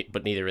Predator,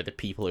 but neither are the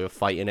people who are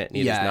fighting it.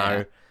 Neither is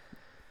Naru.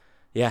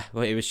 Yeah,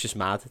 but it was just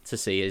mad to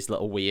see his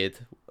little weird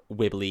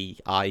wibbly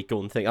eye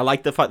gun thing. I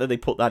like the fact that they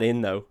put that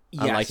in though,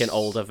 and like an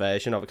older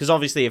version of it, because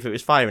obviously if it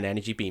was firing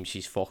energy beams,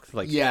 she's fucked.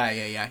 Like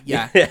yeah.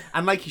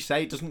 And like you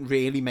say, it doesn't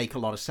really make a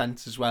lot of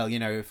sense as well. You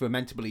know, if we're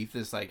meant to believe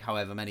there's like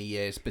however many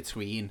years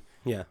between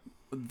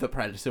the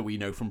Predator we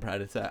know from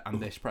Predator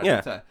and this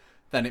Predator,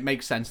 then it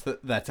makes sense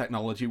that their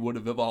technology would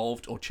have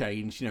evolved or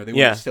changed. You know, they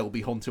would still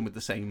be hunting with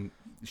the same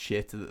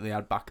shit that they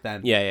had back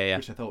then. Yeah.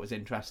 Which I thought was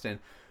interesting.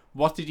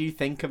 What did you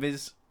think of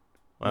his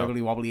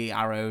wibbly wobbly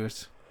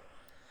arrows?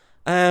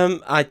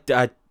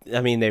 I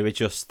mean, they were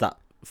just that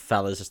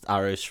fella's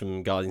arrows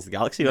from Guardians of the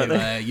Galaxy, weren't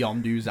they?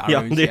 Yondu's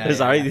arrows.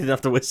 Yondu's arrows. You didn't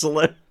have to whistle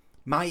them.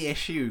 My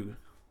issue,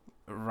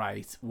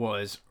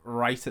 was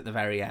right at the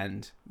very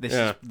end. This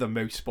is the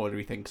most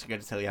spoilery thing, because I'm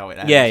going to tell you how it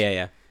ends.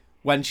 Yeah.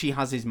 When she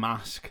has his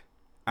mask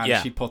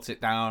and she puts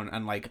it down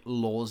and like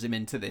lures him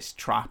into this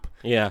trap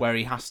where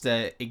he has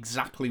to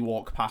exactly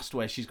walk past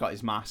where she's got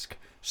his mask,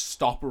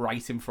 stop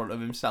right in front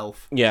of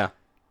himself. Yeah.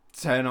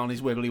 Turn on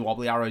his wibbly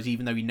wobbly arrows,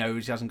 even though he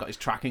knows he hasn't got his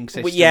tracking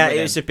system. Well,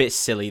 it was a bit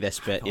silly, this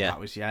bit.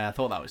 I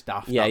thought that was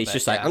daft. Yeah, he's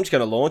just like, I'm just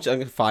going to launch it, I'm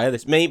going to fire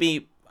this.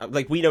 Maybe,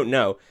 like, we don't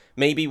know.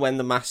 Maybe when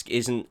the mask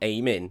isn't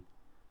aiming,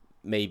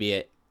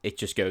 maybe it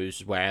just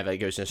goes wherever, it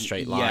goes in a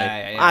straight line.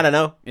 Yeah. I don't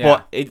know.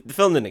 But the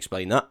film didn't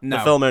explain that. No.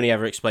 The film only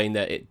ever explained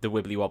that the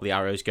wibbly wobbly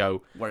arrows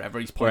go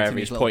wherever he's pointing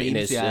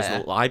his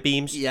little eye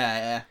beams.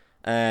 Yeah.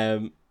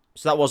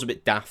 So that was a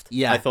bit daft.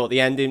 Yeah. I thought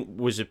the ending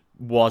was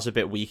a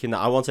bit weak in that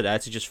I wanted her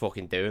to just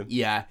fucking do him.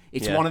 Yeah.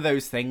 It's one of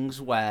those things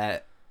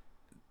where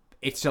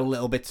it's a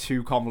little bit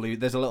too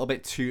convoluted. There's a little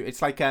bit too... It's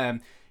like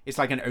an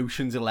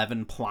Ocean's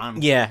 11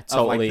 plan. Yeah,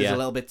 totally, there's a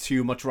little bit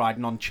too much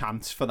riding on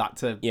chance for that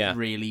to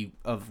really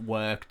have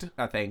worked,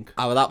 I think.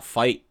 Oh, that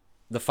fight...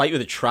 The fight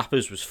with the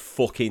trappers was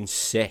fucking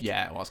sick.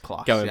 Yeah, it was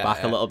class. Going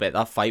back a little bit,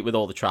 that fight with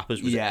all the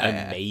trappers was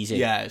amazing.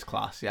 Yeah, it was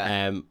class,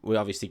 yeah. We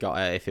obviously got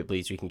a If It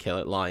Bleeds, We Can Kill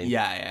It line.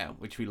 Yeah,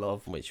 which we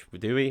love. Which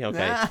do we?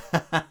 Okay.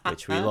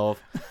 Which we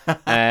love.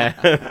 I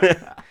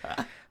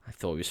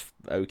thought it was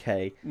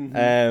okay.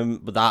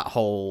 But that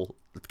whole...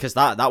 Because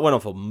that went on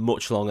for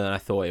much longer than I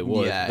thought it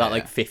would.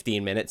 Like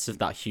 15 minutes of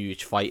that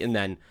huge fight, and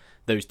then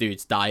those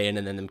dudes dying,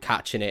 and then them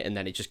catching it, and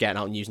then it just getting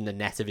out and using the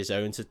net of his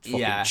own to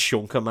fucking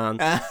chunk a man.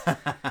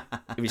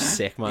 It was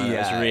sick, man. It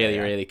was really,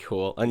 really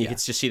cool. And you could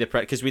just see the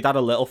Predator, because we'd had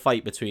a little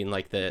fight between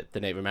like the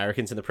Native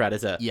Americans and the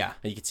Predator. Yeah.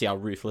 And you could see how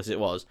ruthless it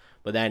was.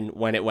 But then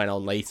when it went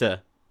on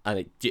later,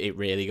 and it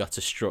really got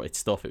to strut its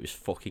stuff, it was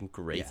fucking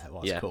great. Yeah, it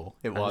was cool.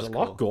 It was a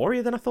lot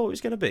gorier than I thought it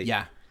was going to be.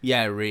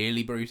 Yeah,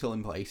 really brutal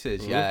in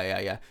places.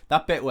 Yeah.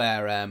 That bit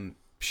where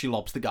she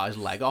lobs the guy's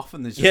leg off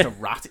and there's just a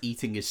rat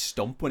eating his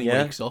stump when he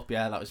wakes up.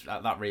 Yeah,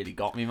 that really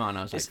got me, man.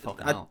 I was like,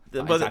 fucking hell.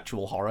 That's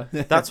actual horror.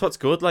 That's what's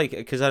good, like,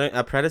 because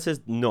a Predator's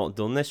not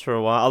done this for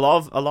a while. A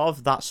lot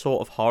of that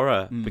sort of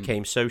horror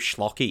became so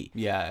schlocky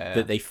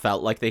that they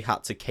felt like they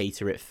had to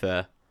cater it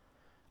for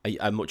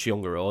a much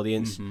younger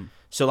audience.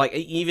 So, like,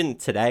 even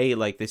today,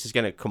 like, this is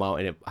going to come out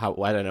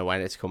I don't know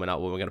when it's coming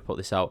out, when we're going to put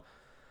this out.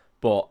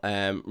 But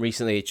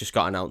recently it just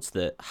got announced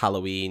that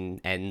Halloween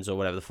Ends, or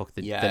whatever the fuck,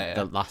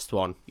 the last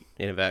one,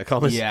 in inverted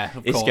commas, is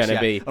going to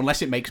be...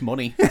 Unless it makes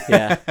money.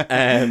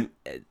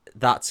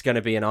 That's going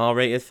to be an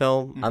R-rated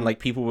film. And, like,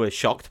 people were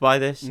shocked by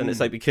this. And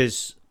it's like,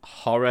 because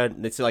horror,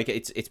 it's like,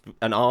 it's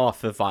an R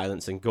for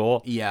violence and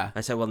gore. Yeah.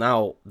 I said, well,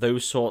 now,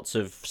 those sorts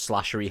of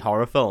slashery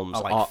horror films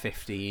are... like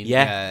 15.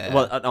 Yeah.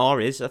 Well, an R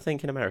is, I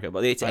think, in America.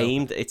 But it's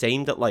aimed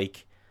at,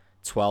 like,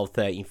 12,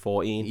 13,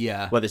 14.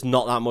 Yeah. Where there's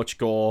not that much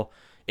gore.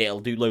 it'll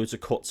do loads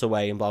of cuts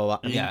away and blah blah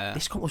blah.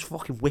 This cunt was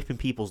fucking whipping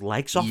people's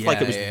legs off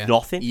like it was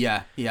nothing.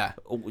 Yeah.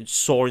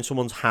 Sawing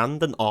someone's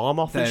hand and arm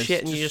off and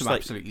shit, and you just some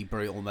like absolutely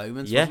brutal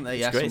moments. Yeah, wasn't there?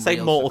 it's great. It's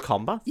like Mortal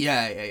Kombat.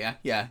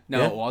 Yeah.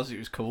 No, it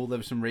was cool. There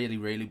was some really,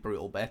 really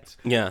brutal bits.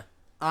 Yeah.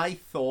 I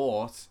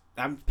thought,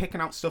 I'm picking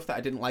out stuff that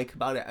I didn't like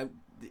about it.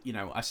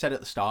 I said at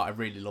the start, I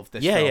really loved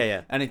this film.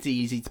 Yeah. And it's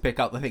easy to pick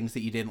out the things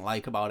that you didn't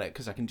like about it,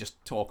 because I can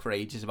just talk for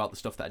ages about the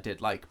stuff that I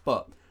did like.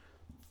 But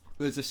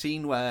there's a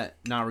scene where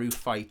Naru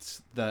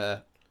fights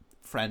the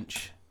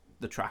French,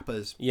 the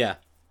trappers. Yeah.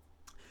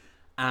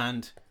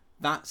 And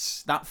that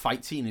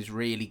fight scene is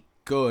really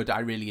good. I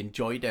really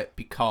enjoyed it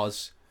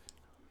because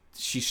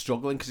she's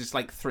struggling, because it's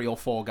like 3 or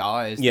 4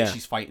 guys that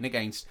she's fighting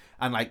against,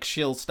 and like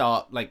she'll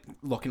start like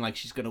looking like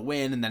she's gonna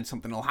win, and then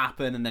something will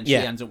happen, and then she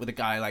ends up with a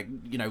guy like,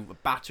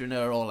 battering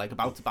her or like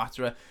about to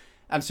batter her.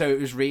 And so it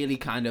was really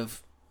kind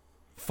of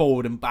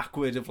forward and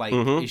backward of like,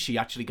 is she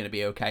actually going to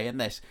be okay in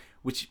this?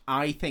 Which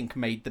I think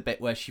made the bit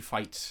where she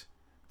fights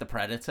the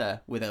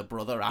Predator with her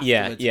brother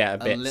afterwards a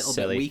little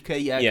silly. bit weaker.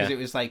 Because it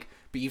was like,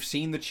 but you've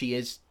seen that she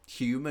is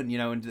human,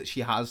 and that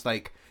she has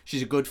like,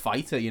 she's a good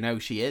fighter,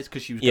 she is,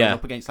 because she was going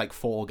up against like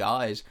 4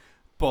 guys.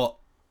 But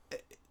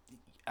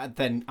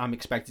then I'm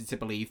expected to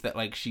believe that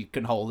like she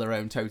can hold her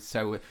own toe to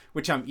toe,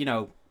 which I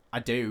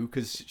do,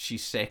 because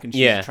she's sick and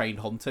she's a trained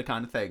hunter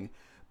kind of thing.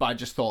 But I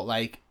just thought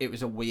like it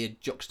was a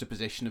weird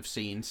juxtaposition of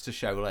scenes to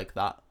show like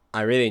that.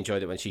 I really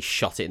enjoyed it when she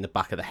shot it in the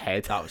back of the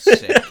head. That was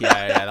sick.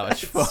 That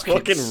was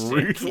fucking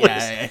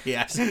ruthless.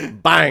 Yeah.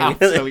 Bang.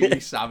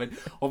 Absolutely savage.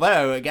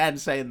 Although, again,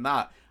 saying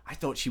that, I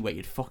thought she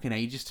waited fucking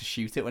ages to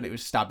shoot it when it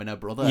was stabbing her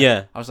brother.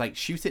 Yeah. I was like,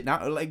 shoot it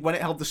now. Like, when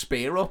it held the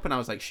spear up, and I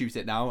was like, shoot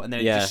it now. And then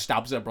it just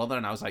stabs her brother,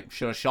 and I was like,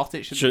 should have shot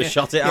it, should have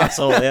shot it,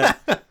 asshole, yeah.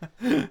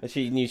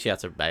 She knew she had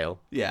to bail.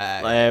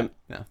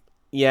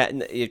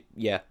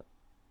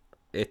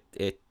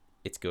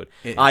 It's good.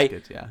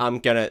 I'm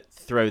gonna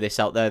throw this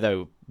out there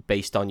though,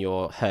 based on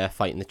her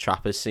fighting the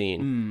trappers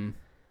scene.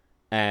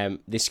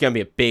 This is gonna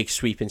be a big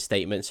sweeping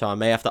statement, so I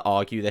may have to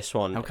argue this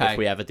one if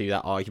we ever do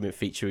that argument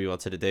feature we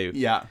wanted to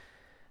do.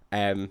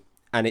 And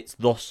it's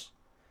thus: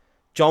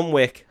 John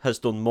Wick has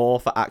done more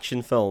for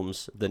action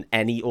films than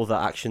any other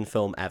action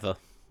film ever.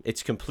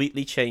 It's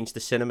completely changed the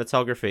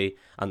cinematography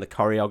and the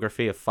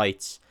choreography of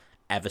fights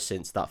ever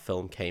since that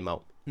film came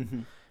out.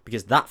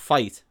 Because that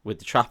fight with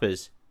the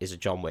trappers is a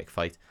John Wick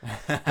fight.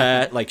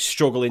 Like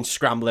struggling,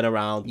 scrambling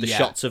around. The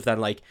shots of then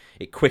like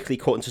it quickly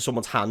cut into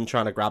someone's hand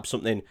trying to grab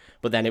something,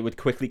 but then it would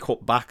quickly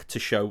cut back to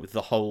show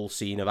the whole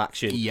scene of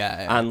action.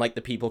 And like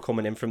the people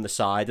coming in from the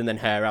side, and then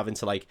her having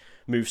to like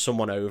move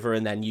someone over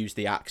and then use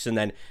the axe, and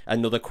then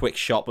another quick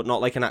shot, but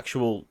not like an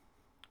actual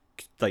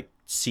like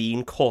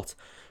scene cut,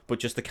 but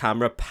just the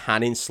camera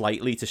panning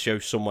slightly to show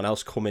someone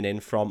else coming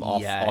in from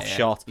off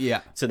shot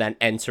to then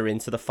enter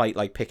into the fight,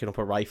 like picking up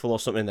a rifle or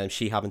something, and then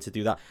she having to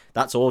do that.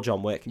 That's all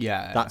John Wick.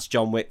 That's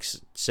John Wick's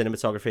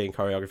cinematography and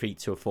choreography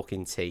to a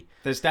fucking T.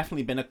 There's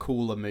definitely been a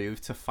cooler move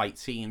to fight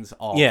scenes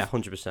of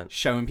 100%.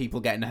 Showing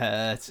people getting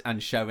hurt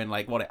and showing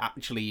like what it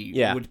actually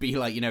would be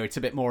like. It's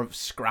a bit more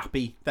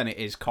scrappy than it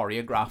is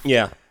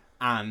choreographed.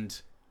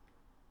 And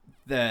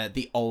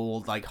the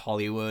old like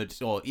Hollywood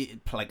or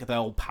like the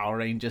old Power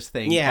Rangers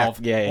thing of all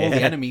the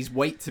enemies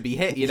wait to be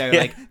hit,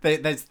 like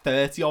there's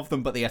 30 of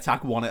them but they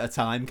attack one at a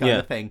time kind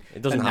of thing.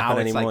 It doesn't happen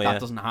anymore. Like that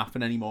doesn't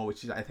happen anymore,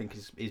 which I think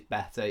is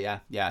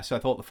better. So I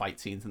thought the fight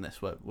scenes in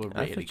this were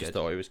really good. I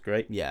thought it was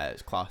great. It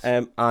was class.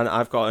 And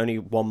I've got only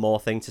one more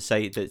thing to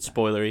say that's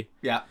spoilery.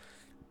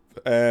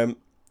 At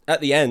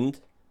the end,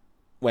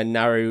 when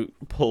Naru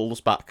pulls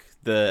back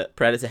the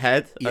Predator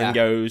head and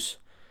goes,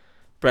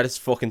 "Predator's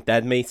fucking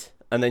dead, mate."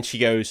 And then she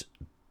goes,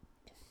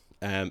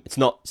 it's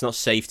not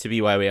safe to be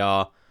where we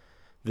are.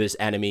 There's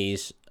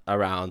enemies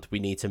around. We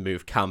need to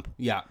move camp.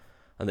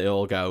 And they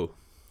all go,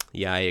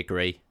 yeah, I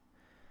agree.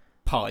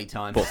 Party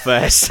time. But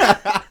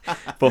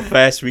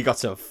first, we got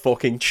some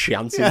fucking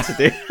chanting to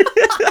do.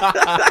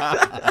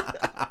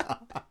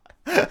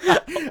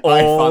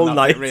 All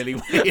night. Really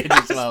weird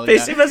as well.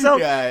 Pissing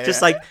myself.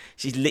 Just like,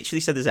 she literally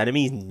said there's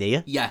enemies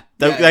near.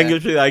 Don't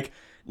just be like,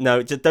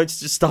 no, don't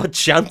just start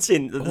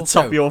chanting at the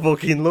top of your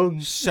fucking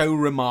lungs. So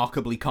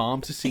remarkably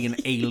calm to see an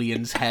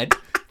alien's head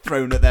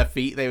thrown at their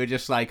feet. They were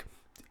just like,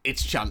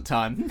 it's chant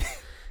time.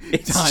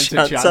 It's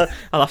time to chant.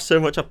 I'll have so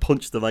much I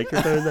punched the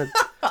microphone then.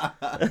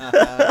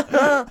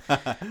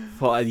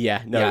 But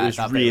it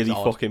was really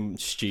fucking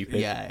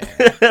stupid.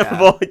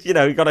 But, you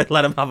gotta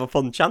let them have a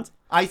fun chant.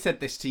 I said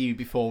this to you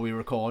before we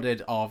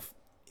recorded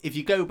if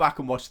you go back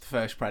and watch the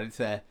first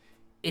Predator,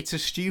 it's a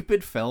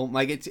stupid film.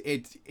 Like it's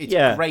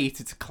great.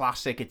 It's a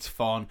classic. It's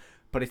fun,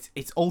 but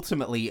it's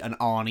ultimately an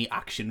Arnie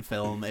action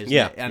film, isn't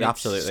it? And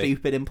absolutely. It's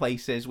stupid in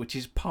places, which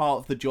is part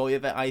of the joy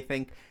of it, I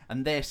think.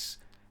 And this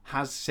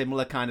has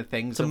similar kind of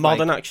things. It's a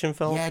modern action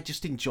film. Yeah,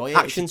 just enjoy it.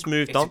 Action's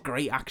moved on. It's a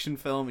great action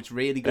film. It's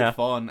really good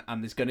fun,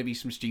 and there's going to be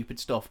some stupid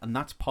stuff, and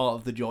that's part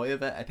of the joy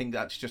of it. I think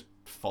that's just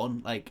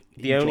fun. Like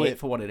enjoy it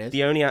for what it is.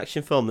 The only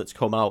action film that's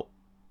come out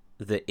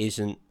that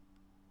isn't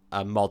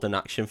a modern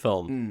action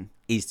film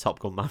is Top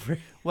Gun Maverick.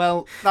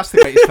 Well, that's the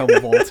greatest film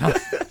of all time.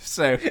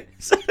 So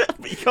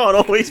you can't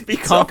always be. You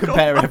can't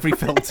compare every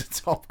film to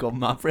Top Gun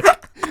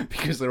Maverick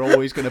because they're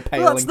always going to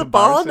pale. That's the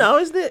bar now,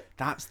 isn't it?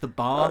 That's the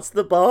bar. That's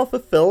the bar for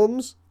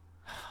films.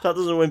 If that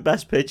doesn't win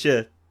Best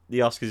Picture, the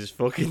Oscars is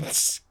fucking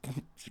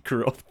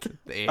corrupt.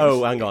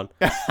 Oh, hang on.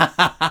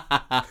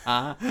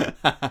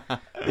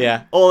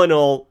 Yeah, all in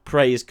all,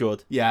 Prey is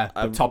good. Yeah,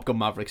 but Top Gun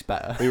Maverick's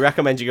better. We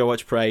recommend you go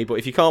watch Prey, but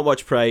if you can't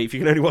watch Prey, if you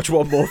can only watch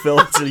one more film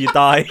until you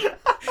die,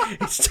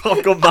 it's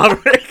Top Gun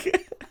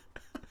Maverick.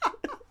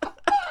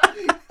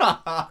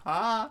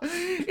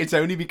 It's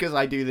only because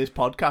I do this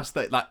podcast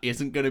that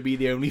isn't going to be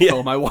the only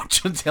film I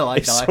watch until I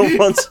die.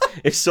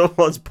 If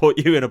someone's put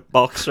you in a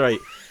box, right,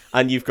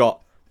 and you've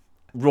got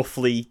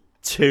roughly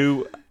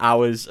 2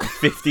 hours and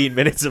 15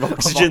 minutes of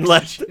oxygen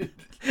left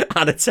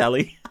and a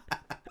telly,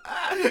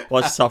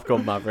 watch Top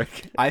Gun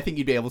Maverick. I think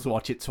you'd be able to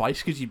watch it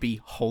twice because you'd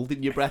be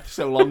holding your breath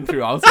so long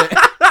throughout it.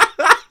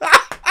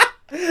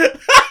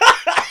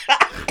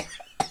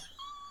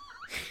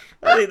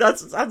 I think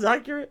that's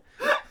accurate.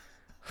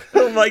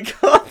 Oh my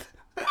god.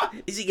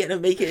 Is he going to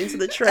make it into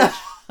the trench?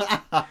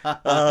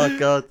 Oh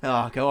god.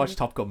 Oh, go watch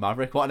Top Gun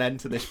Maverick. What an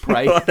end to this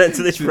Prey. What an end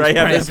to this Prey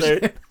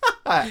episode.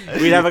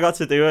 We never got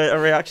to do a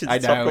reaction to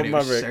Top Gun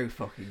Maverick. It was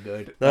so fucking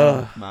good.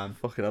 Oh man.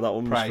 Fucking hell, that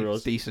one was for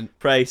us. Decent.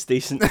 Prey's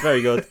decent.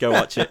 Very good. Go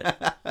watch it.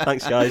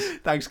 Thanks guys.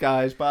 Thanks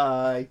guys.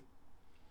 Bye.